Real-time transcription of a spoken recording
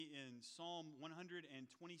in Psalm 127.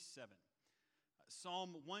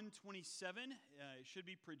 Psalm 127 should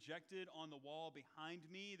be projected on the wall behind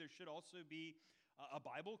me. There should also be a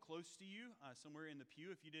Bible close to you, somewhere in the pew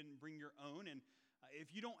if you didn't bring your own. And if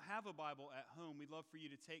you don't have a Bible at home, we'd love for you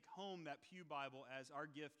to take home that pew Bible as our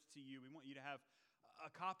gift to you. We want you to have a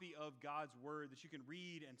copy of God's Word that you can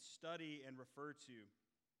read and study and refer to.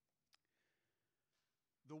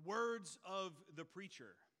 The words of the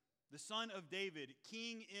preacher, the son of David,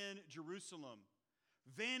 king in Jerusalem.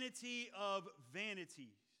 Vanity of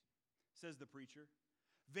vanities, says the preacher.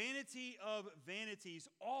 Vanity of vanities,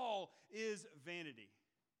 all is vanity.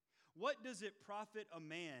 What does it profit a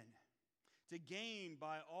man to gain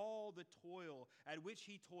by all the toil at which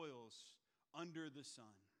he toils under the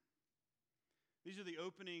sun? These are the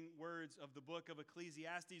opening words of the book of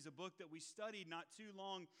Ecclesiastes, a book that we studied not too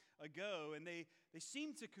long ago, and they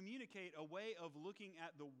seem to communicate a way of looking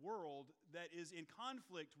at the world that is in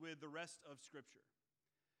conflict with the rest of Scripture.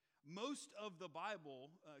 Most of the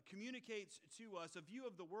Bible communicates to us a view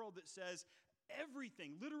of the world that says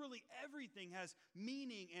everything, literally everything, has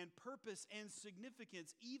meaning and purpose and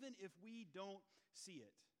significance, even if we don't see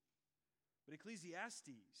it. But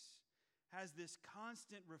Ecclesiastes has this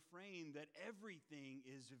constant refrain that everything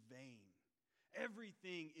is vain.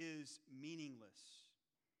 Everything is meaningless.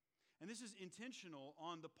 And this is intentional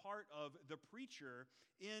on the part of the preacher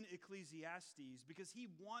in Ecclesiastes because he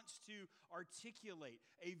wants to articulate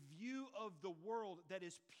a view of the world that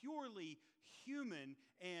is purely human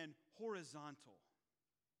and horizontal.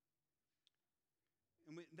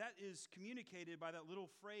 And that is communicated by that little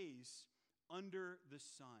phrase, under the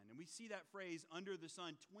sun. And we see that phrase, under the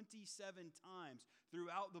sun, 27 times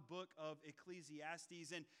throughout the book of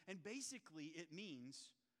Ecclesiastes. And basically it means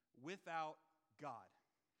without God.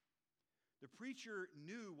 The preacher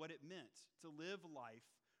knew what it meant to live life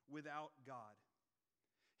without God.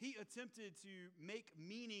 He attempted to make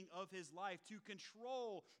meaning of his life, to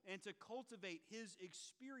control and to cultivate his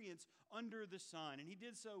experience under the sun. And he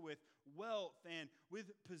did so with wealth and with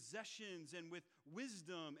possessions and with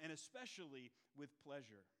wisdom and especially with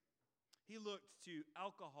pleasure. He looked to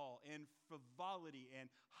alcohol and frivolity and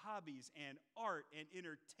hobbies and art and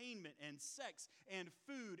entertainment and sex and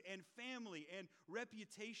food and family and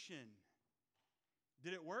reputation.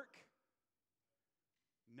 Did it work?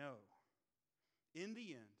 No. In the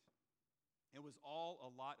end, it was all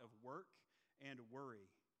a lot of work and worry.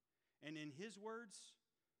 And in his words,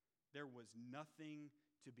 there was nothing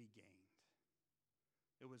to be gained.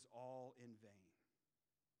 It was all in vain.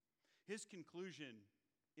 His conclusion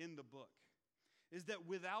in the book is that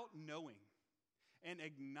without knowing and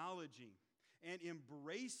acknowledging and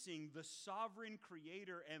embracing the sovereign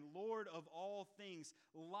creator and Lord of all things,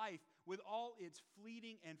 life, with all its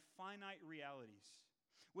fleeting and finite realities,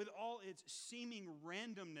 with all its seeming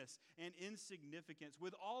randomness and insignificance,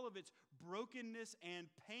 with all of its brokenness and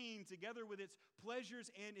pain, together with its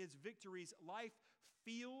pleasures and its victories, life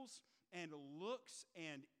feels and looks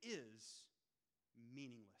and is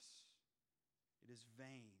meaningless. It is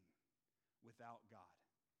vain without God.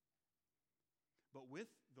 But with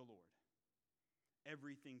the Lord,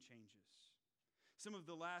 everything changes. Some of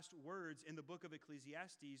the last words in the book of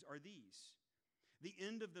Ecclesiastes are these: the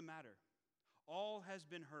end of the matter. All has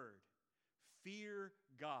been heard. Fear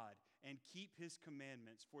God and keep his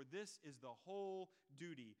commandments, for this is the whole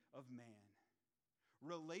duty of man.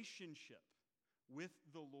 Relationship with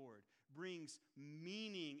the Lord brings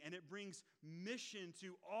meaning and it brings mission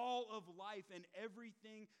to all of life and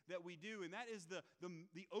everything that we do. And that is the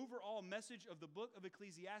overall message of the book of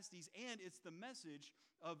Ecclesiastes, and it's the message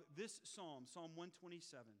of this psalm, Psalm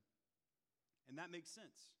 127. And that makes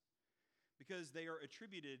sense, because they are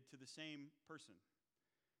attributed to the same person,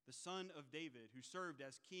 the son of David, who served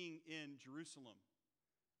as king in Jerusalem,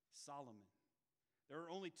 Solomon. There are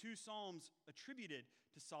only 2 psalms attributed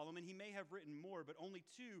to Solomon. He may have written more, but only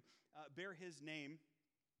 2 bear his name,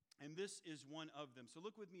 and this is one of them. So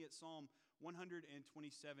look with me at Psalm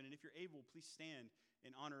 127, and if you're able, please stand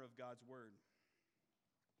in honor of God's word.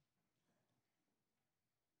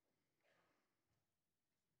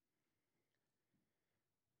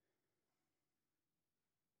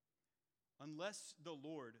 Unless the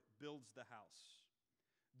Lord builds the house,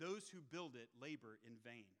 those who build it labor in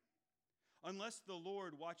vain. Unless the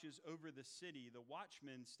Lord watches over the city, the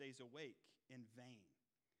watchman stays awake in vain.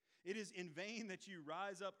 It is in vain that you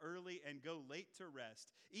rise up early and go late to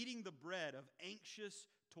rest, eating the bread of anxious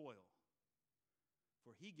toil.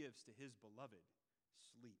 For he gives to his beloved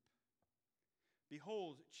sleep.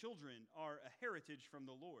 Behold, children are a heritage from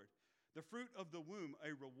the Lord, the fruit of the womb a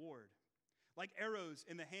reward. Like arrows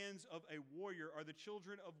in the hands of a warrior are the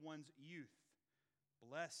children of one's youth.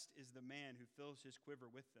 Blessed is the man who fills his quiver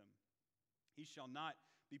with them. He shall not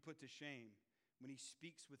be put to shame when he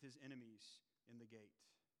speaks with his enemies in the gate.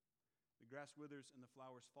 The grass withers and the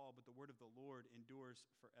flowers fall, but the word of the Lord endures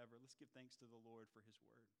forever. Let's give thanks to the Lord for his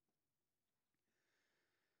word.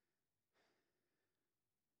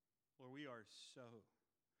 Lord, we are so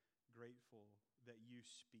grateful that you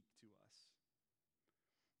speak to us,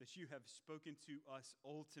 that you have spoken to us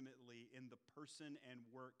ultimately in the person and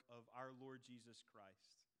work of our Lord Jesus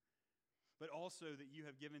Christ, but also that you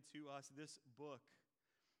have given to us this book,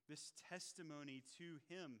 this testimony to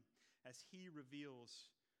him as he reveals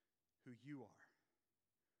who you are.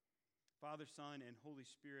 Father, Son, and Holy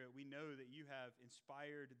Spirit, we know that you have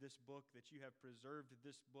inspired this book, that you have preserved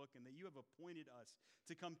this book, and that you have appointed us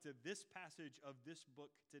to come to this passage of this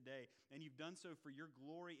book today. And you've done so for your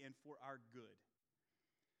glory and for our good.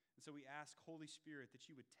 And so we ask, Holy Spirit, that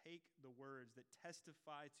you would take the words that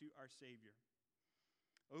testify to our Savior.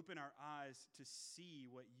 Open our eyes to see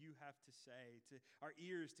what you have to say, to our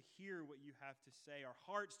ears to hear what you have to say, our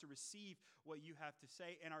hearts to receive what you have to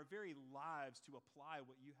say, and our very lives to apply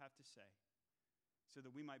what you have to say, so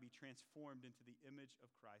that we might be transformed into the image of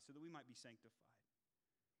Christ, so that we might be sanctified.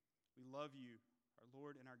 We love you, our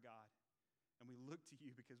Lord and our God, and we look to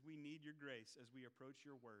you because we need your grace as we approach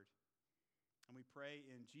your word. And we pray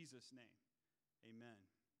in Jesus' name. Amen.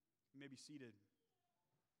 You may be seated.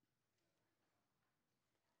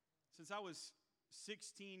 Since I was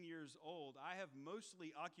 16 years old, I have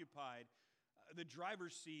mostly occupied the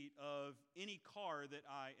driver's seat of any car that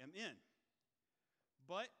I am in.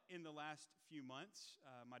 But in the last few months,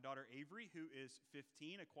 my daughter Avery, who is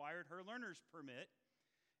 15, acquired her learner's permit.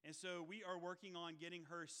 And so we are working on getting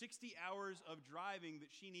her 60 hours of driving that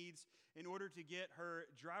she needs in order to get her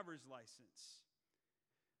driver's license.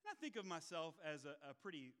 And I think of myself as a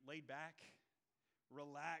pretty laid-back,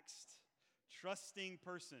 relaxed, trusting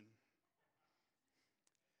person.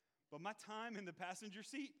 But my time in the passenger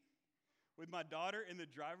seat with my daughter in the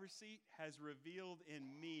driver's seat has revealed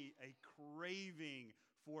in me a craving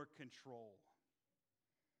for control.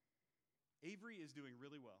 Avery is doing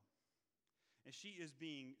really well, and she is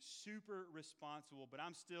being super responsible, but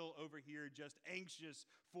I'm still over here just anxious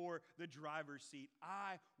for the driver's seat.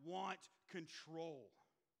 I want control.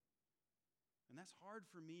 And that's hard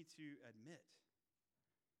for me to admit.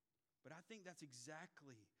 But I think that's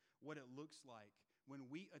exactly what it looks like when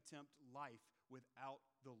we attempt life without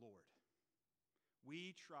the Lord.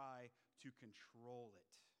 We try to control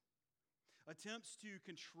it. Attempts to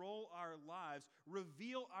control our lives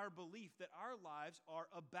reveal our belief that our lives are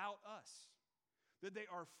about us, that they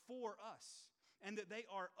are for us, and that they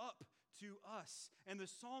are up to us. And the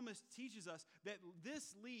psalmist teaches us that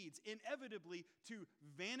this leads inevitably to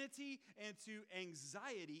vanity and to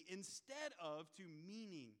anxiety instead of to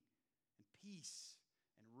meaning and peace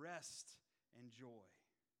and rest and joy.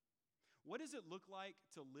 What does it look like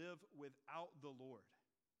to live without the Lord?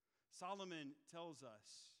 Solomon tells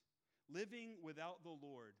us, living without the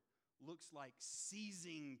Lord looks like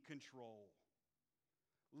seizing control.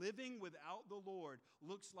 Living without the Lord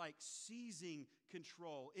looks like seizing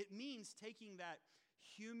control. It means taking that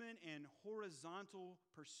human and horizontal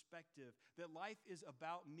perspective that life is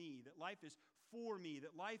about me, that life is for me,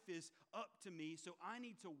 that life is up to me, so I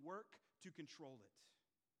need to work to control it.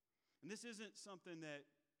 And this isn't something that,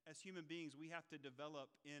 as human beings, we have to develop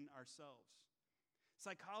in ourselves.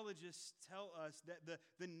 Psychologists tell us that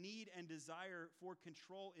the need and desire for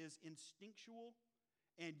control is instinctual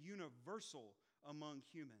and universal among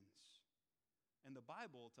humans. And the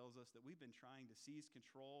Bible tells us that we've been trying to seize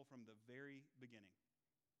control from the very beginning.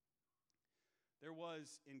 There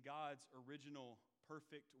was, in God's original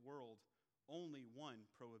perfect world, only one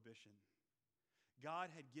prohibition. God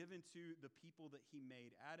had given to the people that he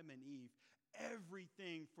made, Adam and Eve,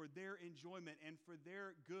 everything for their enjoyment and for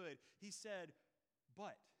their good. He said,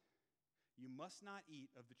 but you must not eat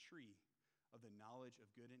of the tree of the knowledge of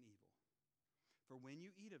good and evil. For when you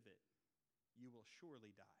eat of it, you will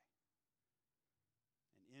surely die.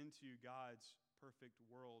 And into God's perfect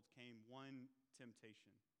world came one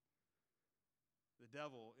temptation. The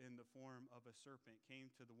devil, in the form of a serpent,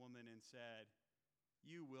 came to the woman and said,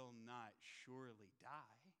 "You will not surely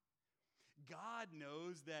die." God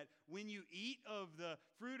knows that when you eat of the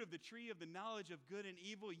fruit of the tree of the knowledge of good and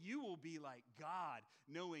evil, you will be like God,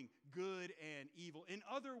 knowing good and evil. In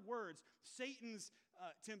other words, Satan's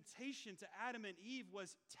temptation to Adam and Eve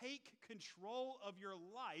was take control of your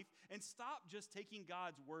life and stop just taking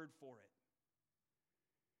God's word for it.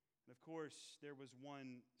 And of course, there was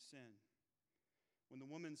one sin. When the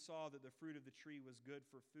woman saw that the fruit of the tree was good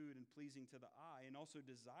for food and pleasing to the eye, and also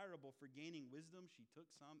desirable for gaining wisdom, she took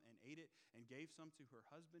some and ate it, and gave some to her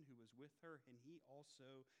husband who was with her, and he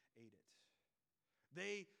also ate it.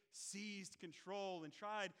 They seized control and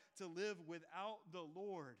tried to live without the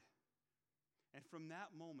Lord. And from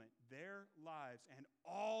that moment, their lives and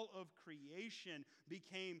all of creation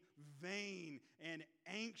became vain and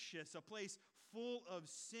anxious, a place full of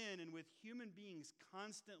sin and with human beings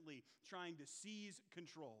constantly trying to seize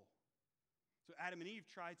control. So Adam and Eve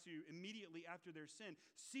tried to, immediately after their sin,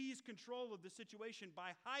 seize control of the situation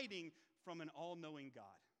by hiding from an all-knowing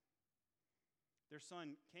God. Their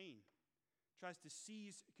son, Cain, tries to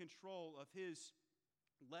seize control of his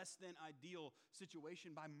less than ideal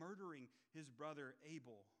situation by murdering his brother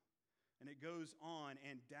Abel. And it goes on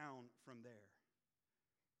and down from there.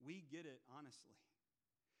 We get it, honestly.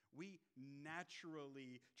 We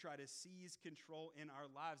naturally try to seize control in our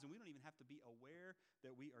lives, and we don't even have to be aware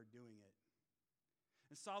that we are doing it.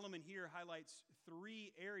 And Solomon here highlights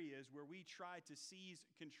 3 areas where we try to seize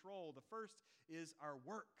control. The first is our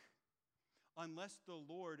work. Unless the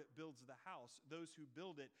Lord builds the house, those who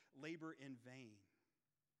build it labor in vain.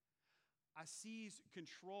 I seize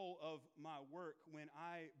control of my work when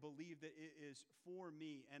I believe that it is for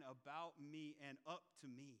me and about me and up to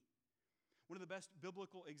me. One of the best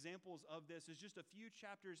biblical examples of this is just a few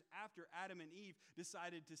chapters after Adam and Eve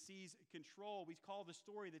decided to seize control. We call the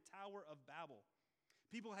story the Tower of Babel.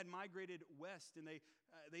 People had migrated west, and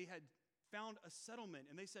they had found a settlement,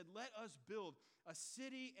 and they said, "Let us build a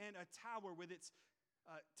city and a tower with its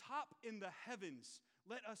top in the heavens.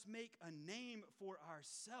 Let us make a name for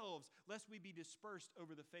ourselves, lest we be dispersed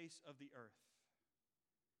over the face of the earth."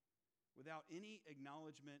 Without any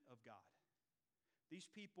acknowledgement of God. These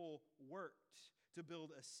people worked to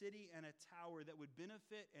build a city and a tower that would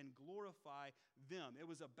benefit and glorify them. It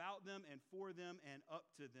was about them and for them and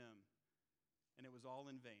up to them. And it was all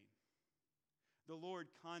in vain. The Lord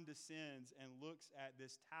condescends and looks at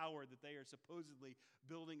this tower that they are supposedly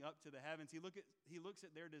building up to the heavens. He looks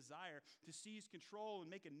at their desire to seize control and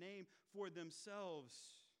make a name for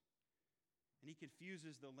themselves. And he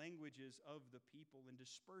confuses the languages of the people and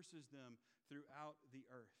disperses them throughout the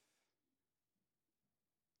earth.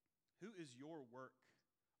 Who is your work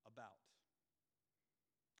about?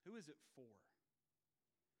 Who is it for?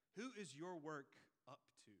 Who is your work up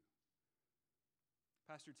to?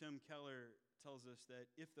 Pastor Tim Keller tells us that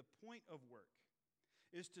if the point of work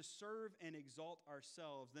is to serve and exalt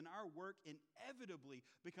ourselves, then our work inevitably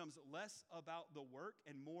becomes less about the work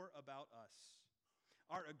and more about us.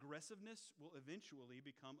 Our aggressiveness will eventually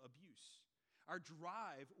become abuse. Our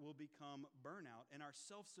drive will become burnout, and our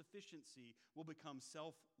self-sufficiency will become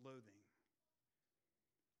self-loathing.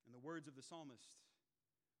 In the words of the psalmist,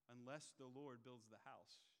 unless the Lord builds the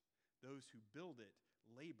house, those who build it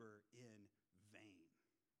labor in vain.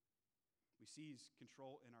 We seize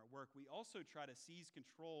control in our work. We also try to seize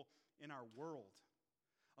control in our world.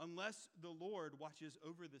 Unless the Lord watches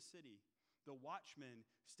over the city, the watchman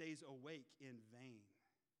stays awake in vain.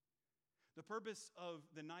 The purpose of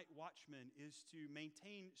the night watchman is to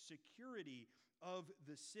maintain security of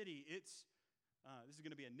the city. This is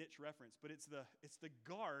going to be a niche reference, but it's the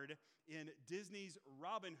guard in Disney's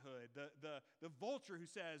Robin Hood, the vulture who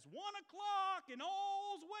says, 1 o'clock and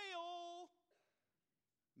all's well.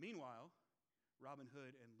 Meanwhile, Robin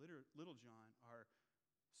Hood and Little John are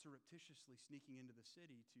surreptitiously sneaking into the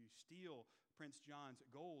city to steal Prince John's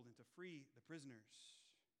gold and to free the prisoners.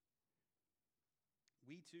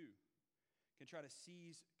 We too can try to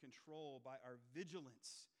seize control by our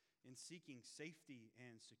vigilance in seeking safety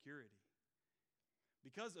and security.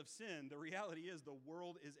 Because of sin, the reality is the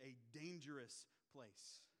world is a dangerous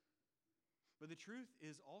place. But the truth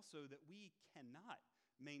is also that we cannot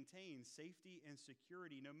maintain safety and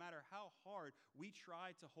security no matter how hard we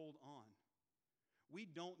try to hold on. We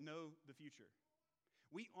don't know the future.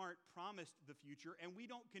 We aren't promised the future, and we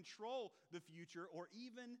don't control the future or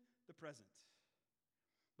even the present.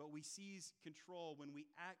 But we seize control when we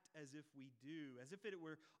act as if we do, as if it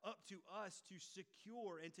were up to us to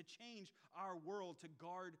secure and to change our world, to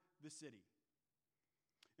guard the city.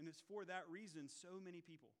 And it's for that reason so many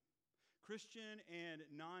people, Christian and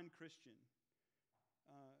non-Christian,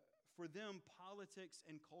 for them, politics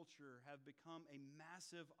and culture have become a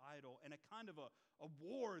massive idol and a kind of a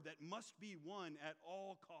war that must be won at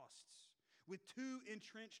all costs, with two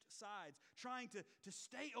entrenched sides trying to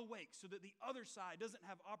stay awake so that the other side doesn't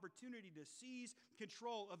have opportunity to seize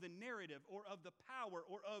control of the narrative or of the power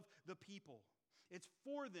or of the people. It's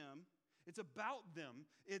for them. It's about them.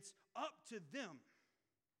 It's up to them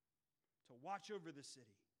to watch over the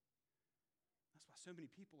city. That's why so many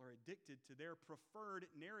people are addicted to their preferred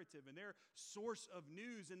narrative and their source of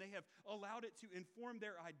news, and they have allowed it to inform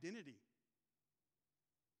their identity.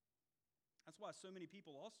 That's why so many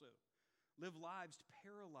people also live lives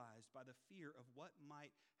paralyzed by the fear of what might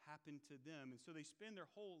happen to them. And so they spend their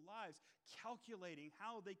whole lives calculating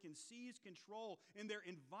how they can seize control in their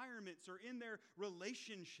environments or in their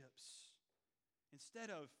relationships instead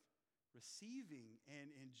of receiving and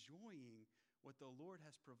enjoying what the Lord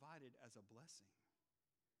has provided as a blessing.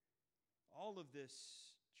 All of this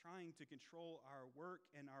trying to control our work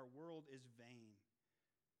and our world is vain.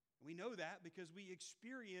 We know that because we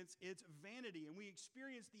experience its vanity and we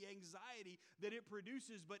experience the anxiety that it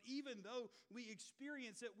produces. But even though we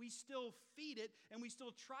experience it, we still feed it and we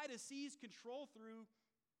still try to seize control through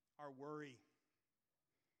our worry.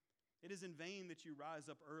 It is in vain that you rise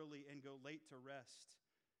up early and go late to rest,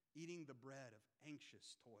 eating the bread of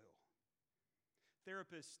anxious toil.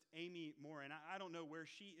 Therapist Amy Morin, I don't know where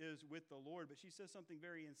she is with the Lord, but she says something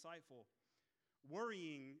very insightful.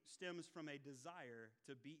 Worrying stems from a desire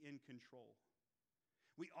to be in control.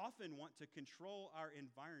 We often want to control our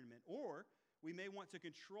environment, or we may want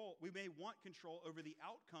control over the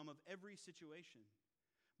outcome of every situation.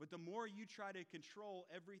 But the more you try to control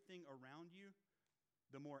everything around you,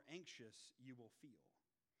 the more anxious you will feel.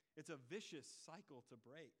 It's a vicious cycle to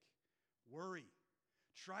break. Worry,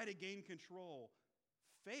 try to gain control,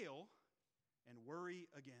 fail, and worry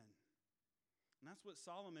again. And that's what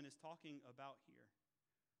Solomon is talking about here.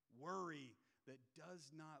 Worry that does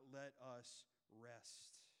not let us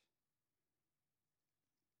rest.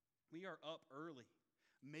 We are up early,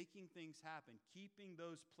 making things happen, keeping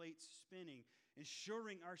those plates spinning,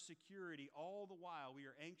 ensuring our security. All the while, we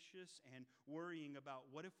are anxious and worrying about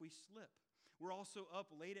what if we slip. We're also up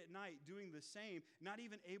late at night doing the same, not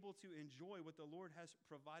even able to enjoy what the Lord has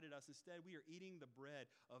provided us. Instead, we are eating the bread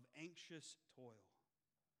of anxious toil.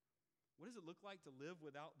 What does it look like to live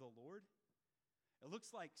without the Lord? It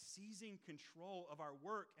looks like seizing control of our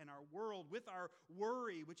work and our world with our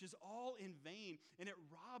worry, which is all in vain, and it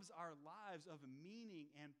robs our lives of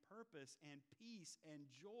meaning and purpose and peace and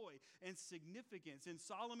joy and significance. In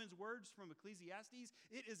Solomon's words from Ecclesiastes,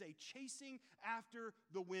 it is a chasing after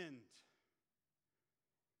the wind.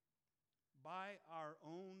 By our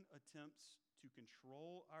own attempts to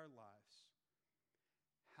control our lives,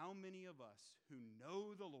 how many of us who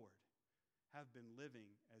know the Lord have been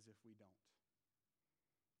living as if we don't?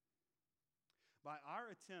 By our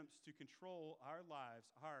attempts to control our lives,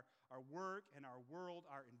 our work and our world,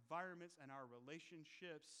 our environments and our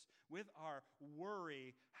relationships with our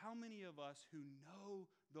worry, how many of us who know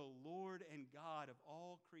the Lord and God of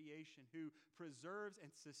all creation, who preserves and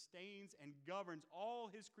sustains and governs all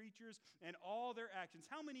his creatures and all their actions,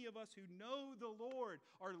 how many of us who know the Lord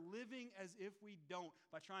are living as if we don't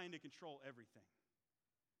by trying to control everything?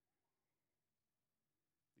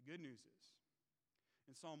 The good news is,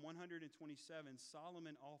 in Psalm 127,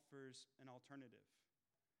 Solomon offers an alternative.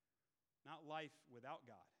 Not life without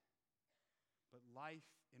God, but life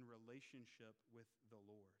in relationship with the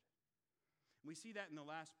Lord. And we see that in the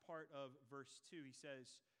last part of verse 2. He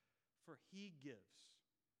says, "For he gives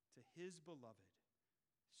to his beloved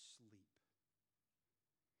sleep."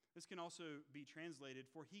 This can also be translated,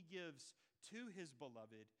 "For he gives to his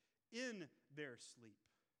beloved in their sleep."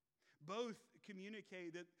 Both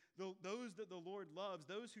communicate that those that the Lord loves,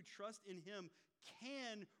 those who trust in him,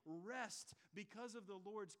 can rest because of the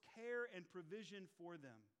Lord's care and provision for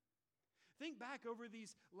them. Think back over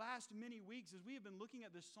these last many weeks as we have been looking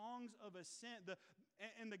at the songs of ascent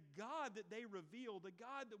and the God that they reveal, the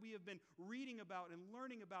God that we have been reading about and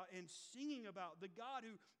learning about and singing about, the God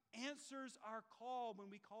who answers our call when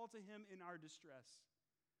we call to him in our distress.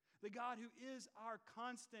 The God who is our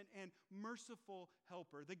constant and merciful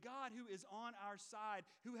helper. The God who is on our side,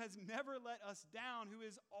 who has never let us down, who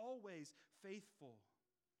is always faithful.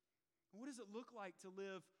 And what does it look like to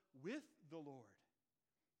live with the Lord?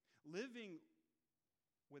 Living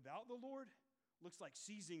without the Lord looks like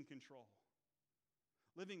seizing control.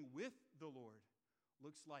 Living with the Lord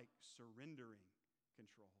looks like surrendering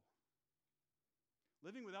control.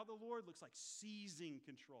 Living without the Lord looks like seizing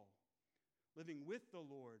control. Living with the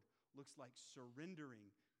Lord looks like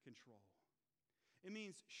surrendering control. It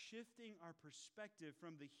means shifting our perspective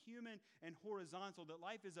from the human and horizontal, that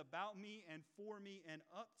life is about me and for me and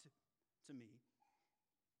up to me,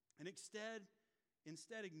 and instead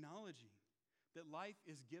acknowledging that life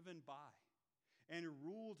is given by and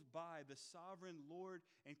ruled by the sovereign Lord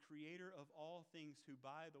and creator of all things, who,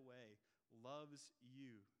 by the way, loves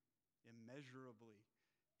you immeasurably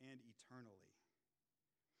and eternally.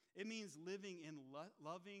 It means living in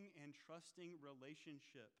loving and trusting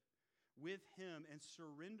relationship with Him and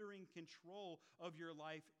surrendering control of your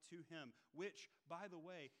life to Him, which, by the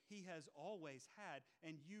way, He has always had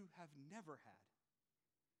and you have never had.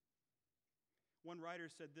 One writer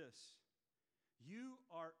said this: "You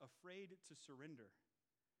are afraid to surrender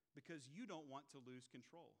because you don't want to lose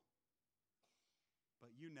control.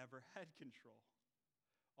 But you never had control.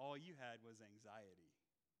 All you had was anxiety."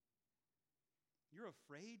 You're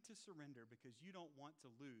afraid to surrender because you don't want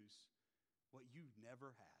to lose what you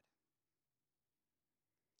never had.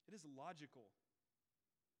 It is logical.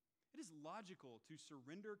 It is logical to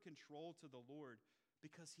surrender control to the Lord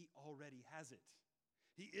because He already has it.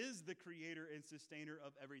 He is the creator and sustainer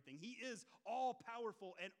of everything. He is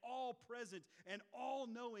all-powerful and all-present and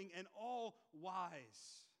all-knowing and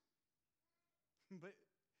all-wise. But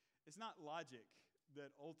it's not logic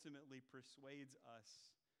that ultimately persuades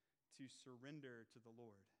us to surrender to the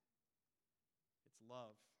Lord. It's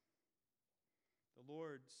love. The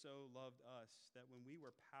Lord so loved us that when we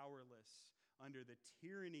were powerless under the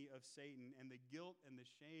tyranny of Satan and the guilt and the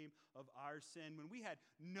shame of our sin, when we had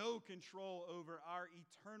no control over our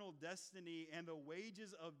eternal destiny and the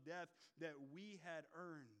wages of death that we had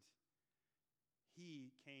earned,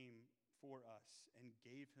 He came for us and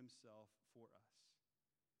gave Himself for us.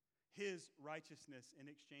 His righteousness in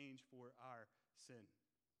exchange for our sin.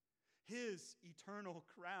 His eternal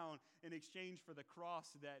crown in exchange for the cross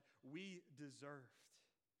that we deserved.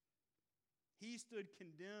 He stood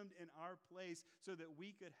condemned in our place so that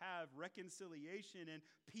we could have reconciliation and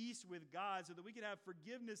peace with God, so that we could have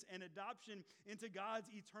forgiveness and adoption into God's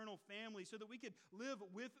eternal family, so that we could live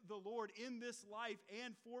with the Lord in this life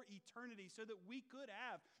and for eternity, so that we could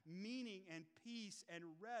have meaning and peace and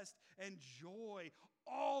rest and joy.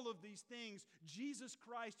 All of these things Jesus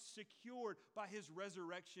Christ secured by His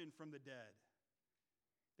resurrection from the dead.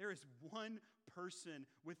 There is one person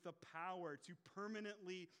with the power to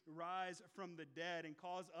permanently rise from the dead and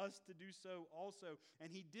cause us to do so also. And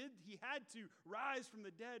He had to rise from the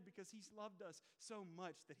dead because He's loved us so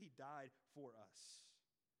much that He died for us.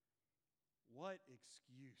 What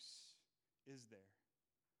excuse is there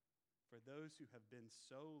for those who have been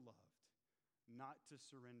so loved not to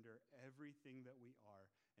surrender everything that we are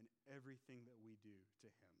and everything that we do to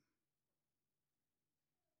Him?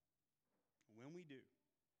 When we do,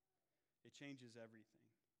 it changes everything.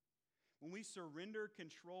 When we surrender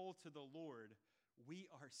control to the Lord, we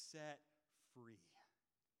are set free.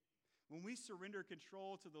 When we surrender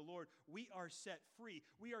control to the Lord, we are set free.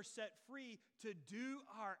 We are set free to do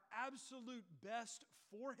our absolute best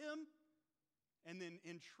for Him and then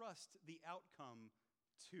entrust the outcome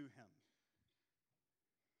to Him.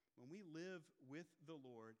 When we live with the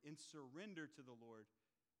Lord and surrender to the Lord,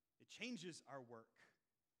 it changes our work.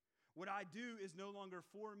 What I do is no longer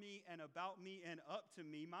for me and about me and up to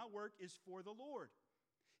me. My work is for the Lord.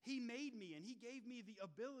 He made me and He gave me the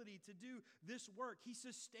ability to do this work. He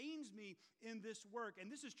sustains me in this work. And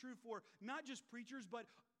this is true for not just preachers, but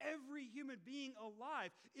every human being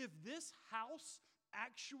alive. If this house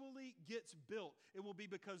actually gets built, it will be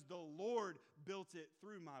because the Lord built it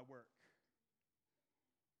through my work.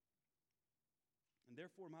 And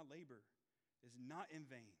therefore, my labor is not in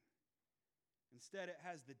vain. Instead, it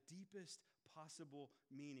has the deepest possible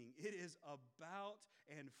meaning. It is about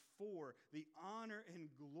and for the honor and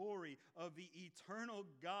glory of the eternal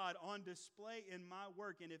God on display in my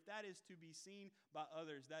work. And if that is to be seen by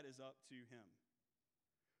others, that is up to Him.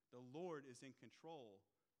 The Lord is in control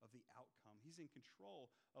of the outcome. He's in control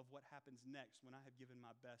of what happens next when I have given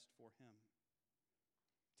my best for Him.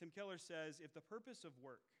 Tim Keller says, if the purpose of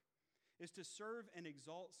work is to serve and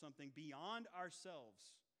exalt something beyond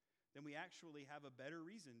ourselves, then we actually have a better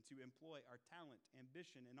reason to employ our talent,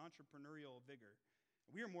 ambition, and entrepreneurial vigor.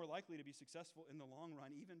 We are more likely to be successful in the long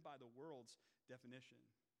run, even by the world's definition.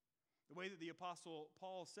 The way that the Apostle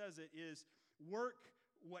Paul says it is, work,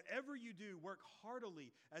 whatever you do, work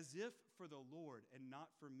heartily as if for the Lord and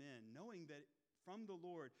not for men, knowing that from the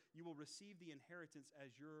Lord you will receive the inheritance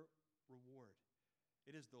as your reward.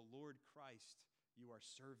 It is the Lord Christ you are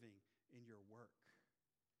serving in your work.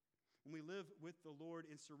 When we live with the Lord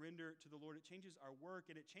and surrender to the Lord, it changes our work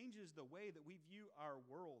and it changes the way that we view our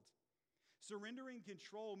world. Surrendering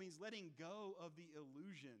control means letting go of the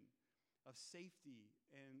illusion of safety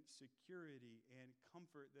and security and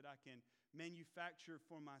comfort that I can manufacture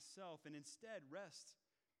for myself and instead rest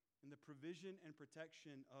in the provision and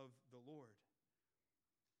protection of the Lord.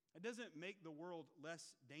 It doesn't make the world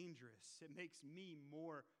less dangerous. It makes me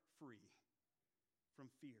more free from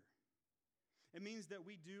fear. It means that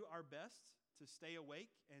we do our best to stay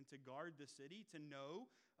awake and to guard the city, to know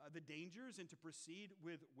the dangers and to proceed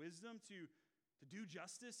with wisdom, to To do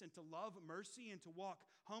justice and to love mercy and to walk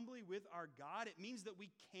humbly with our God. It means that we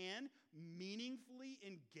can meaningfully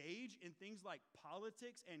engage in things like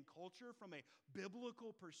politics and culture from a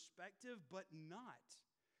biblical perspective, but not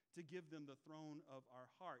to give them the throne of our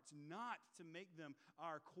hearts, not to make them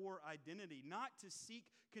our core identity, not to seek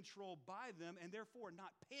control by them, and therefore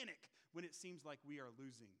not panic when it seems like we are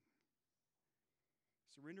losing.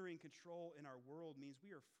 Surrendering control in our world means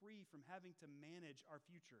we are free from having to manage our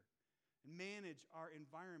future, and manage our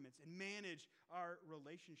environments, and manage our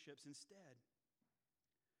relationships instead.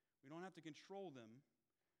 We don't have to control them.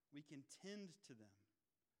 We can tend to them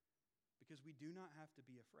because we do not have to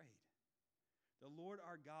be afraid. The Lord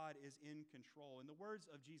our God is in control. In the words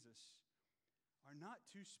of Jesus, are not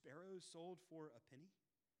 2 sparrows sold for a penny?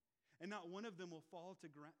 And not one of them will fall to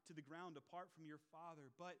the ground apart from your Father,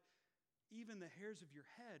 but even the hairs of your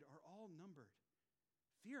head are all numbered.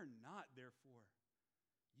 Fear not, therefore.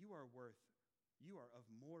 You are of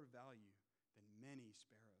more value than many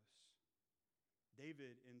sparrows.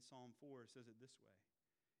 David in Psalm 4 says it this way: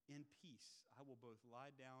 in peace I will both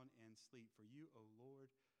lie down and sleep, for you, O Lord,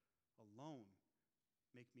 alone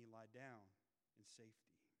make me lie down in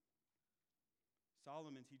safety.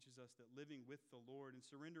 Solomon teaches us that living with the Lord and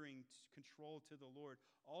surrendering control to the Lord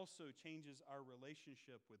also changes our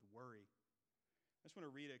relationship with worry. I just want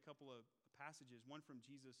to read a couple of passages, one from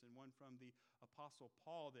Jesus and one from the Apostle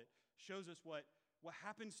Paul, that shows us what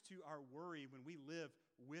happens to our worry when we live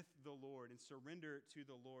with the Lord and surrender to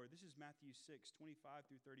the Lord. This is Matthew 6:25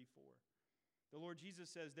 through 34. The Lord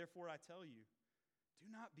Jesus says, therefore I tell you,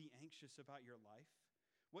 do not be anxious about your life,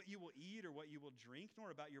 what you will eat or what you will drink,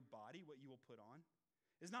 nor about your body, what you will put on.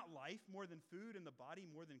 Is not life more than food and the body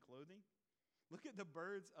more than clothing? Look at the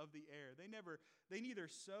birds of the air. They neither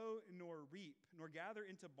sow nor reap, nor gather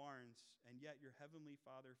into barns, and yet your heavenly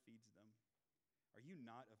Father feeds them. Are you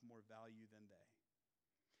not of more value than they?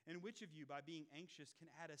 And which of you, by being anxious, can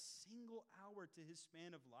add a single hour to his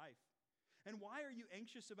span of life? And why are you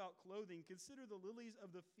anxious about clothing? Consider the lilies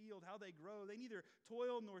of the field, how they grow. They neither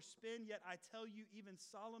toil nor spin, yet I tell you, even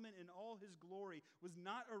Solomon in all his glory was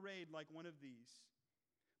not arrayed like one of these.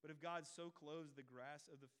 But if God so clothes the grass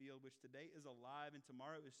of the field, which today is alive and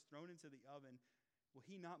tomorrow is thrown into the oven, will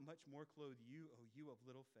he not much more clothe you, O you of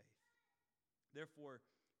little faith? Therefore,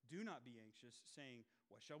 do not be anxious, saying,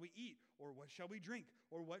 what shall we eat? Or what shall we drink?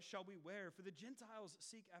 Or what shall we wear? For the Gentiles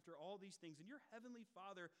seek after all these things, and your heavenly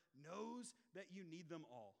Father knows that you need them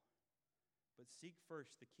all. But seek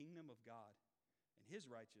first the kingdom of God and his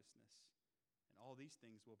righteousness, and all these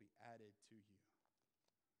things will be added to you.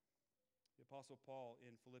 The Apostle Paul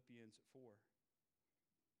in Philippians 4.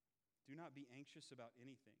 Do not be anxious about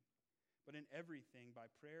anything, but in everything by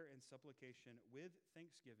prayer and supplication with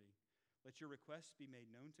thanksgiving, let your requests be made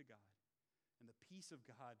known to God. And the peace of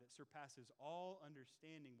God that surpasses all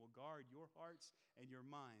understanding will guard your hearts and your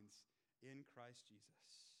minds in Christ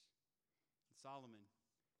Jesus. And Solomon,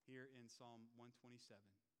 here in Psalm 127,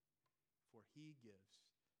 for he gives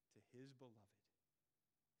to his beloved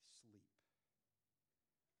sleep.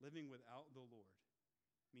 Living without the Lord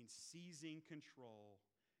means seizing control,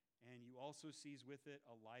 and you also seize with it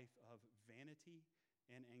a life of vanity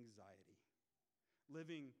and anxiety.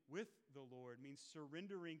 Living with the Lord means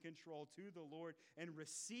surrendering control to the Lord and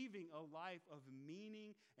receiving a life of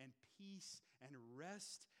meaning and peace and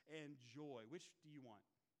rest and joy. Which do you want?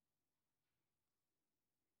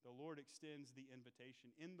 The Lord extends the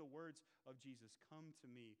invitation in the words of Jesus, come to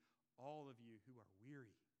me, all of you who are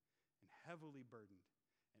weary and heavily burdened,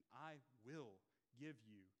 and I will give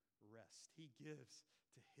you rest. He gives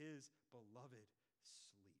to his beloved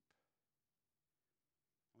sleep.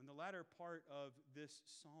 In the latter part of this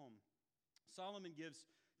psalm, Solomon gives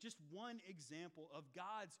just one example of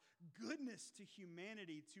God's goodness to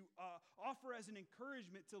humanity to offer as an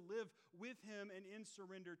encouragement to live with him and in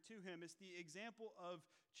surrender to him. It's the example of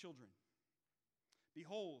children.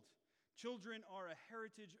 Behold, children are a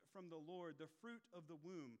heritage from the Lord, the fruit of the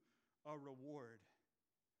womb, a reward.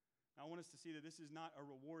 Now, I want us to see that this is not a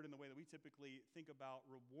reward in the way that we typically think about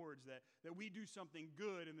rewards, that we do something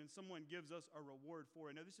good and then someone gives us a reward for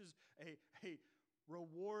it. No, this is a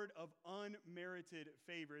reward of unmerited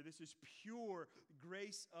favor. This is pure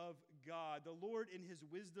grace of God. The Lord, in his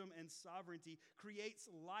wisdom and sovereignty, creates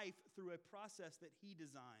life through a process that he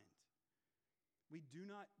designed. We do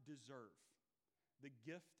not deserve the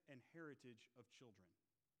gift and heritage of children.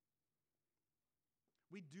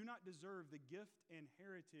 We do not deserve the gift and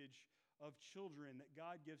heritage of children that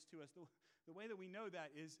God gives to us. The way that we know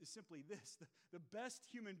that is simply this. The best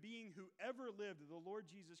human being who ever lived, the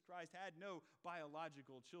Lord Jesus Christ, had no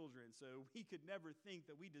biological children, so we could never think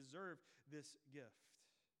that we deserve this gift.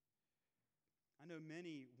 know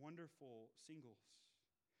many wonderful singles.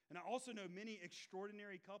 And I also know many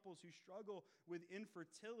extraordinary couples who struggle with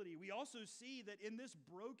infertility. We also see that in this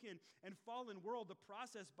broken and fallen world, the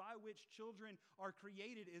process by which children are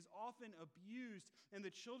created is often abused, and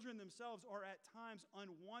the children themselves are at times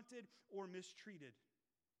unwanted or mistreated.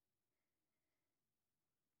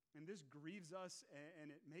 And this grieves us,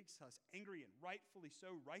 and it makes us angry, and rightfully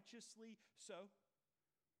so, righteously so.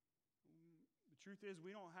 The truth is,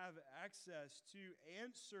 we don't have access to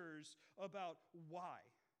answers about why.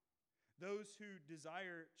 Those who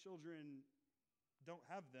desire children don't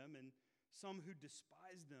have them, and some who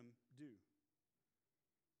despise them do.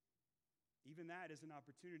 Even that is an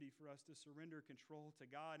opportunity for us to surrender control to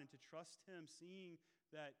God and to trust Him, seeing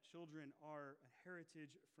that children are a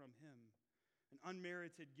heritage from Him. An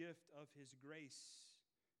unmerited gift of His grace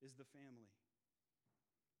is the family.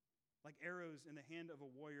 Like arrows in the hand of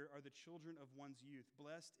a warrior are the children of one's youth.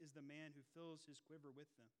 Blessed is the man who fills his quiver with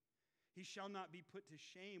them. He shall not be put to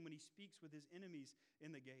shame when he speaks with his enemies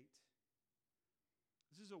in the gate.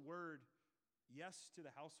 This is a word, yes, to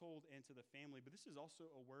the household and to the family, but this is also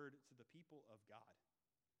a word to the people of God.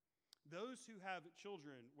 Those who have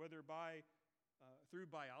children, whether through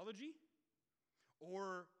biology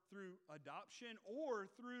or through adoption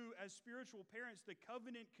or through, as spiritual parents, the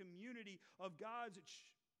covenant community of God's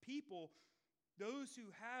people, those who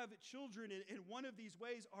have children in one of these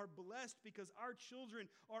ways are blessed because our children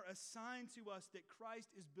are assigned to us that Christ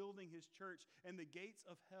is building His church and the gates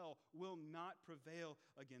of hell will not prevail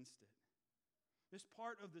against it. This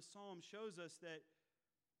part of the psalm shows us that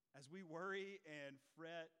as we worry and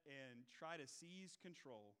fret and try to seize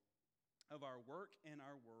control of our work and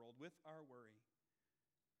our world with our worry,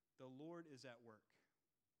 the Lord is at work.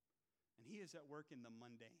 And He is at work in the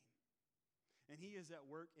mundane. And He is at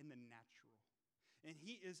work in the natural. And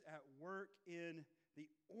He is at work in the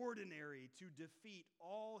ordinary to defeat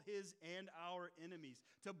all His and our enemies,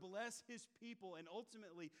 to bless His people, and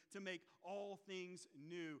ultimately to make all things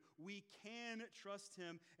new. We can trust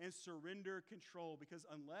Him and surrender control because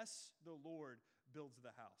unless the Lord builds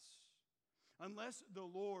the house, unless the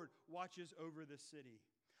Lord watches over the city,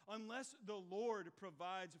 unless the Lord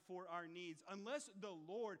provides for our needs, unless the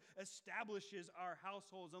Lord establishes our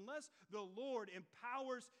households, unless the Lord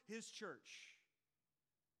empowers His church,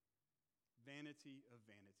 vanity of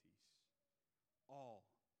vanities. All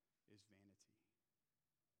is vanity.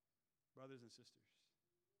 Brothers and sisters,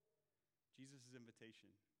 Jesus' invitation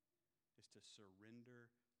is to surrender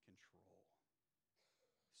control.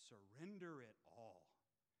 Surrender it all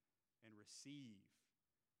and receive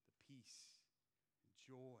the peace and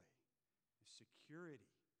joy and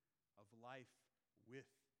security of life with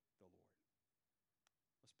the Lord.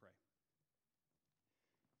 Let's pray.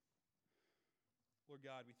 Lord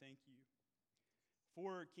God, we thank You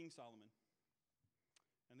for King Solomon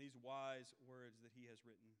and these wise words that he has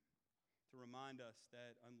written to remind us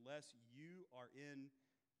that unless You are in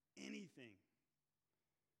anything,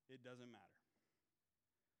 it doesn't matter.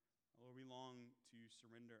 Lord, we long to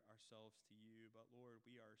surrender ourselves to You, but Lord,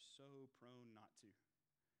 we are so prone not to.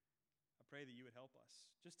 I pray that You would help us,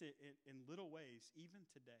 just in little ways, even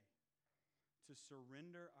today, to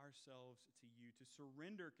surrender ourselves to You, to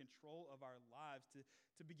surrender control of our lives,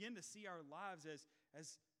 to begin to see our lives as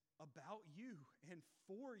about You and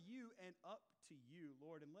for You and up to You,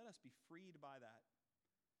 Lord, and let us be freed by that,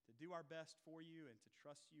 to do our best for You and to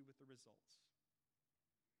trust You with the results.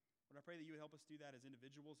 Lord, I pray that You would help us do that as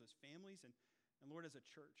individuals, as families, and Lord, as a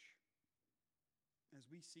church, as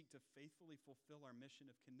we seek to faithfully fulfill our mission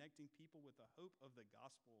of connecting people with the hope of the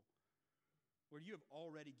gospel. Lord, You have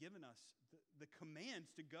already given us the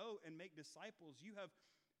commands to go and make disciples. You have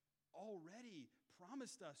already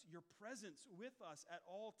promised us Your presence with us at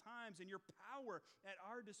all times and Your power at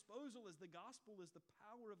our disposal, as the gospel is the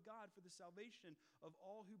power of God for the salvation of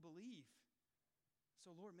all who believe.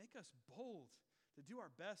 So, Lord, make us bold to do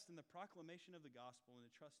our best in the proclamation of the gospel and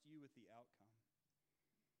to trust You with the outcome.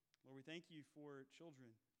 Lord, we thank You for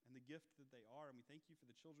children and the gift that they are, and we thank You for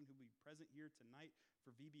the children who will be present here tonight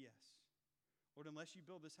for VBS. Lord, unless You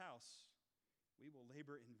build this house, we will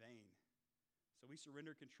labor in vain. So we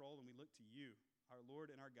surrender control and we look to You, our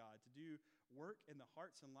Lord and our God, to do work in the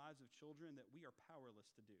hearts and lives of children that we are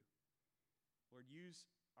powerless to do. Lord, use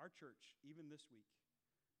our church, even this week,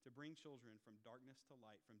 to bring children from darkness to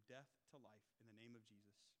light, from death to life, in the name of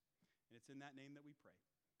Jesus. And it's in that name that we pray.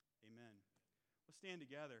 Amen. Let's stand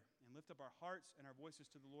together and lift up our hearts and our voices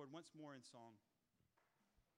to the Lord once more in song.